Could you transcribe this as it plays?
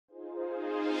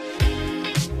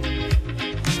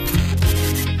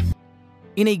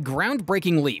In a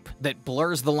groundbreaking leap that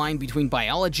blurs the line between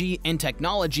biology and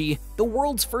technology, the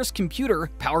world's first computer,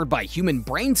 powered by human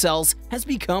brain cells, has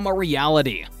become a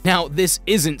reality. Now, this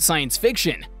isn't science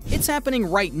fiction. It's happening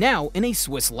right now in a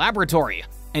Swiss laboratory,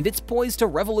 and it's poised to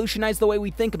revolutionize the way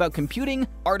we think about computing,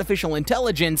 artificial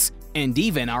intelligence, and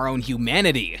even our own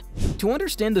humanity. To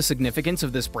understand the significance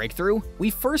of this breakthrough,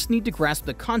 we first need to grasp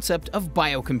the concept of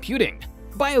biocomputing.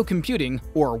 Biocomputing,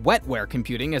 or wetware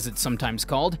computing as it's sometimes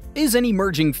called, is an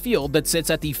emerging field that sits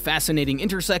at the fascinating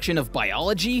intersection of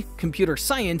biology, computer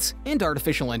science, and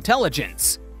artificial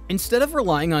intelligence. Instead of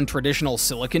relying on traditional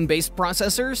silicon-based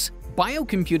processors,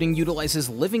 biocomputing utilizes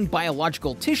living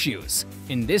biological tissues,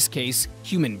 in this case,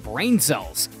 human brain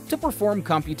cells, to perform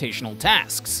computational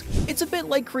tasks. It's a bit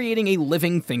like creating a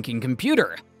living, thinking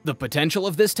computer. The potential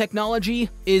of this technology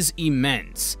is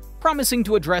immense, promising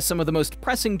to address some of the most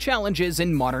pressing challenges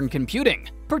in modern computing,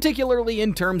 particularly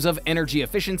in terms of energy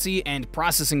efficiency and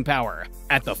processing power.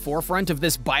 At the forefront of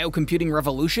this biocomputing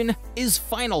revolution is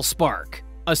FinalSpark,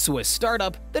 a Swiss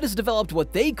startup that has developed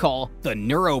what they call the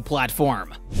Neuro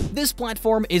Platform. This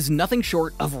platform is nothing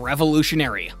short of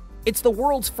revolutionary. It's the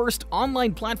world's first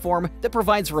online platform that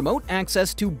provides remote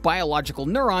access to biological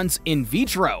neurons in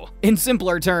vitro. In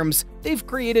simpler terms, they've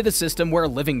created a system where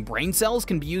living brain cells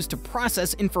can be used to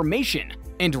process information,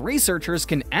 and researchers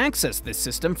can access this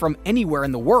system from anywhere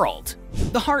in the world.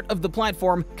 The heart of the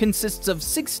platform consists of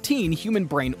 16 human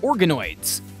brain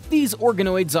organoids. These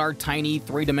organoids are tiny,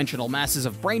 three-dimensional masses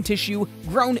of brain tissue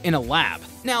grown in a lab.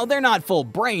 Now, they're not full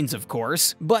brains, of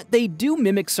course, but they do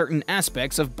mimic certain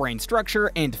aspects of brain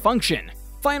structure and function.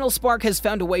 FinalSpark has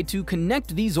found a way to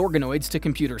connect these organoids to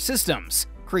computer systems,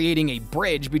 creating a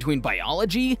bridge between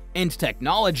biology and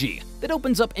technology that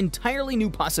opens up entirely new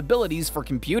possibilities for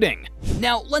computing.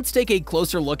 Now, let's take a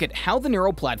closer look at how the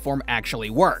Neuro Platform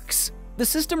actually works. The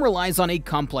system relies on a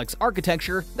complex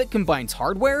architecture that combines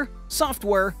hardware,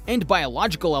 software, and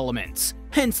biological elements,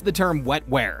 hence the term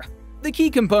wetware. The key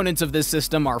components of this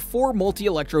system are 4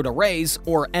 multi-electrode arrays,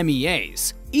 or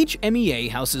MEAs. Each MEA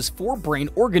houses 4 brain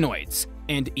organoids,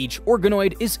 and each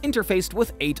organoid is interfaced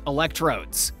with 8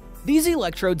 electrodes. These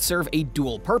electrodes serve a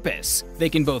dual purpose. They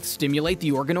can both stimulate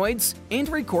the organoids and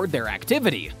record their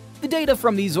activity. The data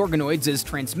from these organoids is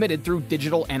transmitted through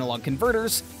digital analog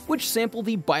converters, which sample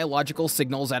the biological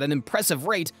signals at an impressive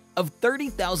rate of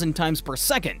 30,000 times per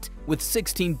second with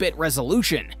 16-bit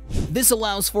resolution. This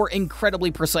allows for incredibly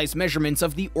precise measurements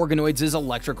of the organoids'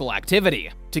 electrical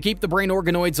activity. To keep the brain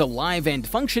organoids alive and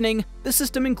functioning, the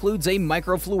system includes a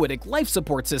microfluidic life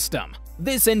support system.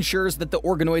 This ensures that the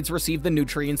organoids receive the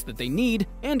nutrients that they need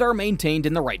and are maintained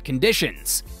in the right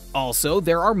conditions. Also,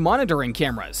 there are monitoring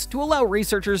cameras to allow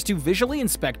researchers to visually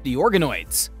inspect the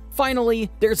organoids. Finally,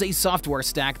 there's a software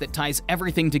stack that ties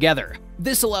everything together.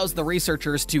 This allows the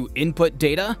researchers to input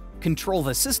data, control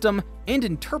the system, and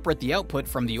interpret the output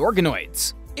from the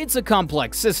organoids. It's a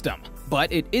complex system,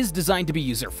 but it is designed to be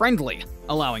user-friendly,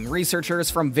 allowing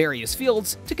researchers from various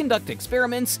fields to conduct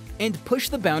experiments and push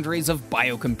the boundaries of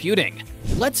biocomputing.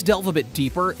 Let's delve a bit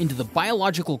deeper into the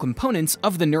biological components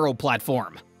of the Neuro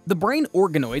Platform. The brain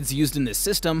organoids used in this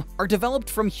system are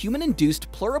developed from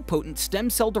human-induced pluripotent stem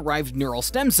cell-derived neural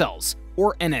stem cells,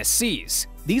 or NSCs.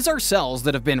 These are cells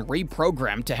that have been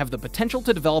reprogrammed to have the potential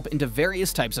to develop into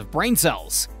various types of brain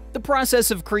cells. The process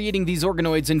of creating these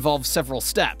organoids involves several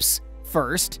steps.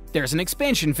 First, there's an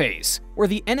expansion phase, where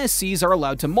the NSCs are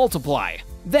allowed to multiply.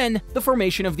 Then, the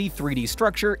formation of the 3D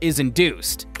structure is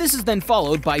induced. This is then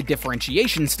followed by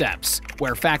differentiation steps,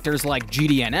 where factors like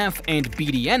GDNF and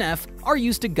BDNF are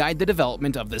used to guide the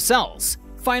development of the cells.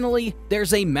 Finally,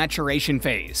 there's a maturation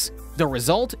phase. The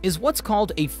result is what's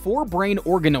called a forebrain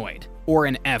organoid, or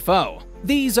an FO.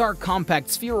 These are compact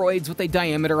spheroids with a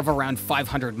diameter of around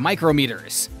 500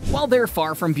 micrometers. While they're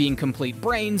far from being complete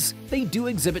brains, they do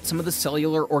exhibit some of the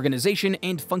cellular organization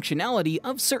and functionality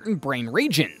of certain brain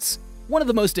regions. One of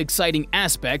the most exciting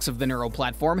aspects of the Neuro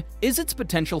Platform is its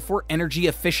potential for energy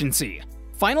efficiency.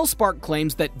 FinalSpark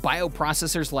claims that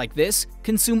bioprocessors like this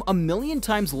consume 1,000,000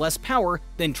 times less power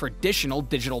than traditional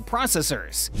digital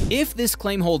processors. If this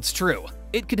claim holds true,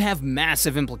 it could have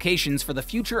massive implications for the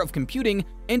future of computing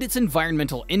and its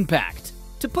environmental impact.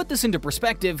 To put this into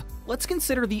perspective, let's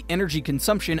consider the energy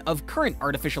consumption of current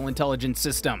artificial intelligence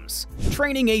systems.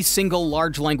 Training a single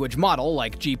large language model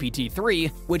like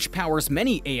GPT-3, which powers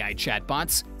many AI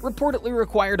chatbots, reportedly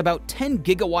required about 10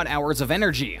 gigawatt-hours of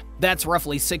energy. That's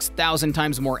roughly 6,000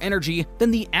 times more energy than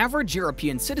the average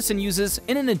European citizen uses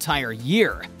in an entire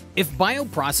year. If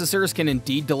bioprocessors can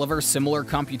indeed deliver similar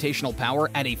computational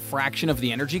power at a fraction of the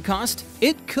energy cost,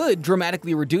 it could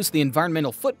dramatically reduce the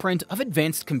environmental footprint of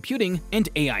advanced computing and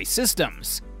AI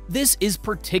systems. This is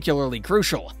particularly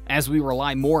crucial, as we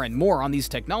rely more and more on these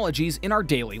technologies in our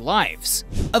daily lives.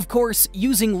 Of course,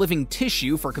 using living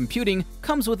tissue for computing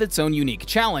comes with its own unique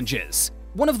challenges.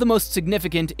 One of the most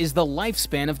significant is the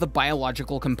lifespan of the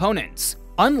biological components.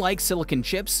 Unlike silicon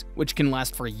chips, which can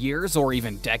last for years or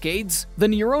even decades, the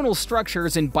neuronal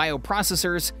structures in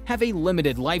bioprocessors have a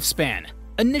limited lifespan.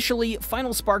 Initially,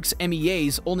 Final Spark's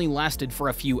MEAs only lasted for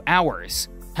a few hours.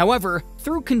 However,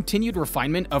 through continued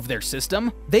refinement of their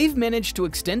system, they've managed to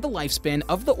extend the lifespan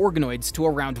of the organoids to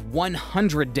around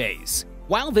 100 days.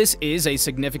 While this is a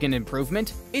significant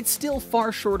improvement, it's still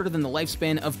far shorter than the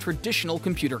lifespan of traditional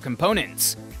computer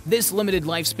components. This limited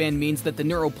lifespan means that the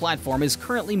Neuro Platform is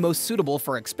currently most suitable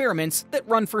for experiments that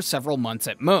run for several months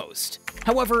at most.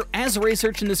 However, as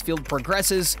research in this field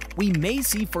progresses, we may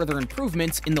see further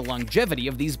improvements in the longevity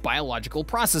of these biological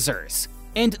processors.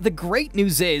 And the great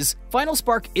news is, Final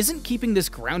Spark isn't keeping this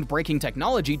groundbreaking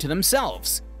technology to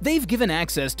themselves. They've given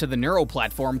access to the Neuro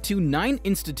Platform to 9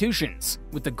 institutions,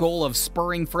 with the goal of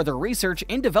spurring further research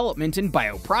and development in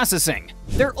bioprocessing.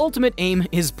 Their ultimate aim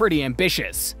is pretty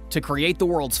ambitious: to create the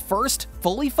world's first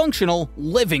fully functional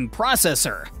living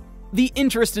processor. The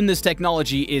interest in this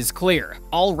technology is clear.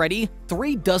 Already,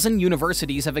 36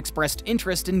 universities have expressed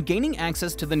interest in gaining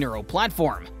access to the Neuro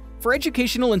Platform. For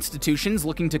educational institutions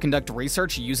looking to conduct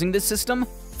research using this system,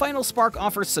 Final Spark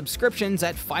offers subscriptions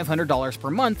at $500 per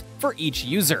month for each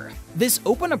user. This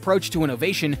open approach to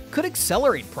innovation could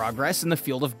accelerate progress in the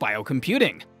field of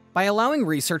biocomputing. By allowing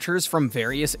researchers from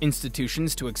various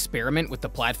institutions to experiment with the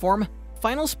platform,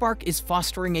 Final Spark is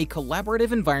fostering a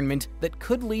collaborative environment that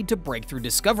could lead to breakthrough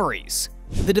discoveries.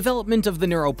 The development of the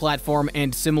Neuro Platform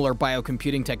and similar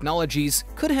biocomputing technologies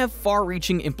could have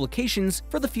far-reaching implications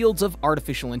for the fields of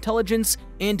artificial intelligence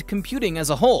and computing as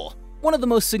a whole. One of the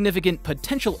most significant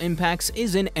potential impacts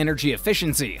is in energy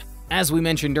efficiency. As we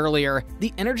mentioned earlier,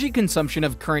 the energy consumption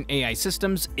of current AI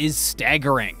systems is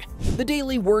staggering. The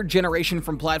daily word generation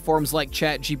from platforms like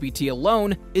ChatGPT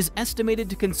alone is estimated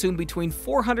to consume between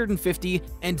 450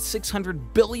 and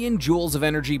 600 billion joules of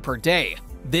energy per day.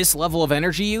 This level of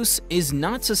energy use is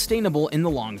not sustainable in the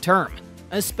long term,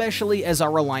 especially as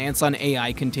our reliance on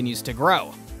AI continues to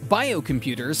grow.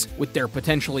 Biocomputers, with their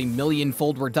potentially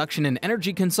million-fold reduction in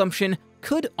energy consumption,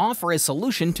 could offer a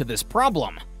solution to this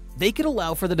problem. They could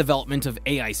allow for the development of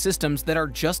AI systems that are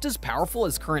just as powerful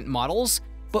as current models,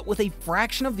 but with a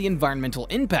fraction of the environmental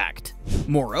impact.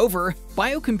 Moreover,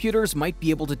 biocomputers might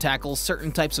be able to tackle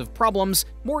certain types of problems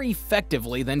more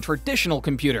effectively than traditional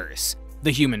computers. The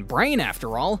human brain,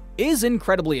 after all, is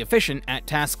incredibly efficient at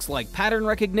tasks like pattern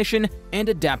recognition and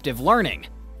adaptive learning,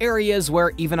 areas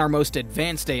where even our most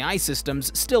advanced AI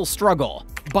systems still struggle.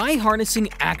 By harnessing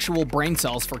actual brain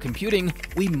cells for computing,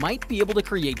 we might be able to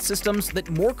create systems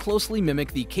that more closely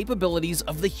mimic the capabilities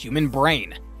of the human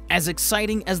brain. As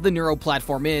exciting as the Neuro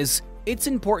Platform is, it's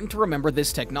important to remember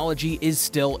this technology is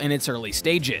still in its early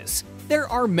stages. There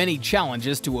are many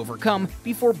challenges to overcome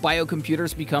before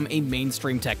biocomputers become a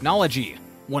mainstream technology.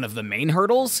 One of the main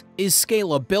hurdles is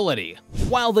scalability.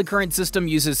 While the current system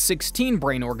uses 16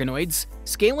 brain organoids,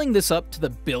 scaling this up to the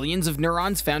billions of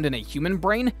neurons found in a human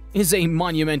brain is a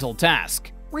monumental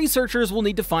task. Researchers will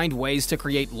need to find ways to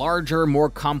create larger, more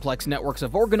complex networks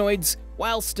of organoids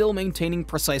while still maintaining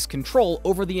precise control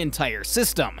over the entire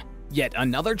system. Yet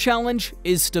another challenge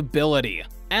is stability.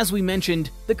 As we mentioned,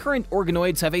 the current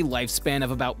organoids have a lifespan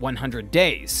of about 100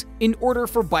 days. In order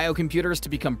for biocomputers to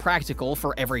become practical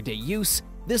for everyday use,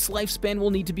 this lifespan will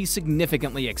need to be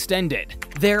significantly extended.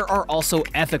 There are also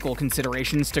ethical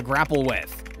considerations to grapple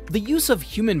with. The use of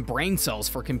human brain cells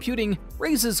for computing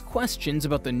raises questions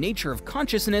about the nature of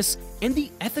consciousness and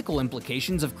the ethical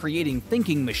implications of creating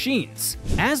thinking machines.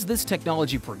 As this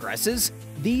technology progresses,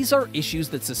 these are issues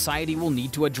that society will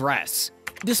need to address.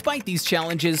 Despite these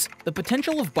challenges, the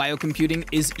potential of biocomputing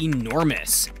is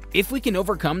enormous. If we can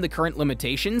overcome the current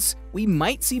limitations, we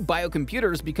might see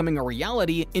biocomputers becoming a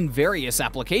reality in various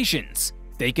applications.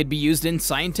 They could be used in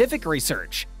scientific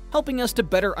research, helping us to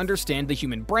better understand the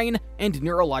human brain and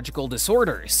neurological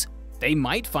disorders. They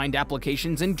might find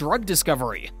applications in drug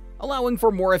discovery, allowing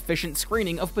for more efficient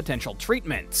screening of potential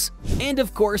treatments. And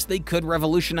of course, they could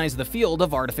revolutionize the field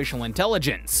of artificial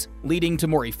intelligence, leading to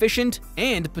more efficient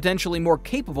and potentially more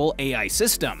capable AI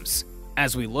systems.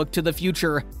 As we look to the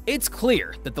future, it's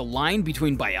clear that the line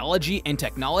between biology and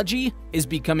technology is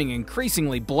becoming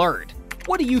increasingly blurred.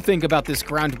 What do you think about this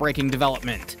groundbreaking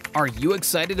development? Are you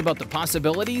excited about the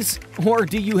possibilities? Or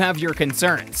do you have your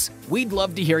concerns? We'd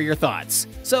love to hear your thoughts,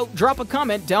 so drop a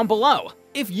comment down below.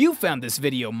 If you found this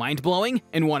video mind-blowing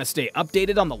and want to stay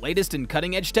updated on the latest in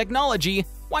cutting-edge technology,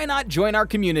 why not join our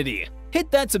community? Hit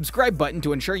that subscribe button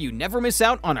to ensure you never miss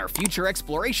out on our future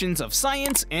explorations of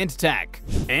science and tech.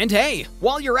 And hey,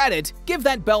 while you're at it, give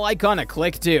that bell icon a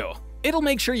click too. It'll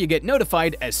make sure you get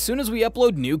notified as soon as we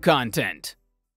upload new content.